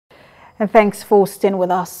And thanks for staying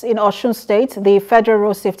with us. In Osun State, the Federal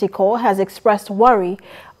Road Safety Corps has expressed worry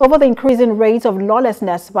over the increasing rate of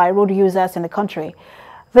lawlessness by road users in the country.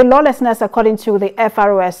 The lawlessness, according to the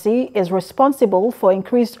FRSC, is responsible for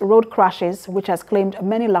increased road crashes, which has claimed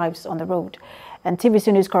many lives on the road. And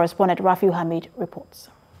TVC News correspondent Rafiu Hamid reports.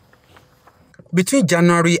 Between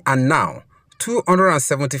January and now,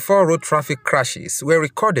 274 road traffic crashes were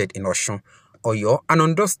recorded in Osun, Oyo, and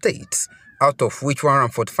Ondo states, out of which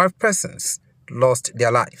 145 persons lost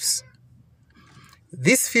their lives.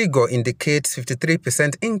 This figure indicates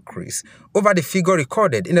 53% increase over the figure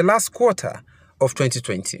recorded in the last quarter of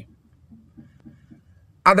 2020.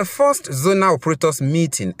 At the first zonal operators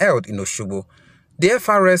meeting held in Osogbo, the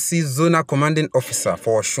FRSC zonal commanding officer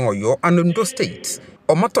for Osun, Oyo, and Ondo states,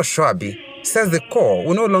 Omoto Shoabi, says the Corps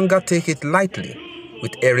will no longer take it lightly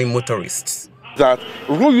with erring motorists. That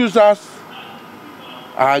road users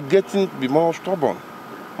are getting to be more stubborn,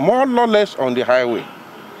 more lawless on the highway.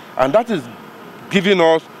 And that is giving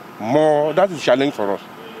us more, that is a challenge for us.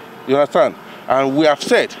 You understand? And we have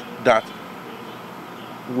said that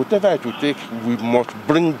whatever it will take, we must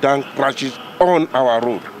bring down crashes on our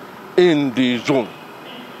road, in the zone.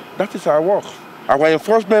 That is our work. Our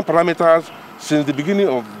enforcement parameters since the beginning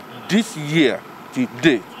of this year to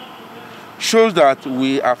date shows that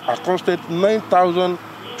we have accosted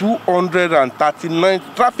 9,239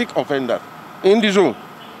 traffic offenders in the zone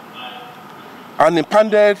and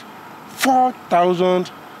impounded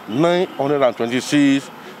 4,926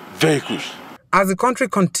 vehicles. As the country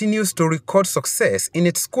continues to record success in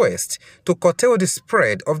its quest to curtail the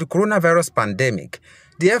spread of the coronavirus pandemic,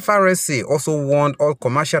 the FRSC also warned all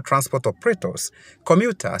commercial transport operators,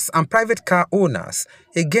 commuters, and private car owners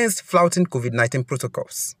against flouting COVID-19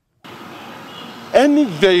 protocols. Any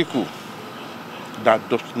vehicle that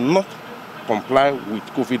does not comply with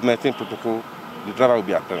COVID-19 protocol, the driver will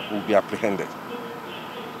be apprehended.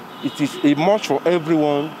 It is a must for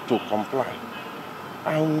everyone to comply.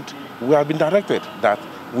 And we have been directed that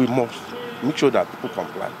we must make sure that people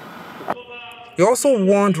comply. He also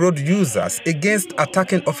warned road users against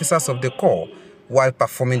attacking officers of the Corps while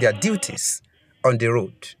performing their duties on the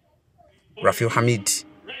road. Rafiu Hamid,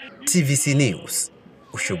 TVC News,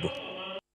 Osogbo.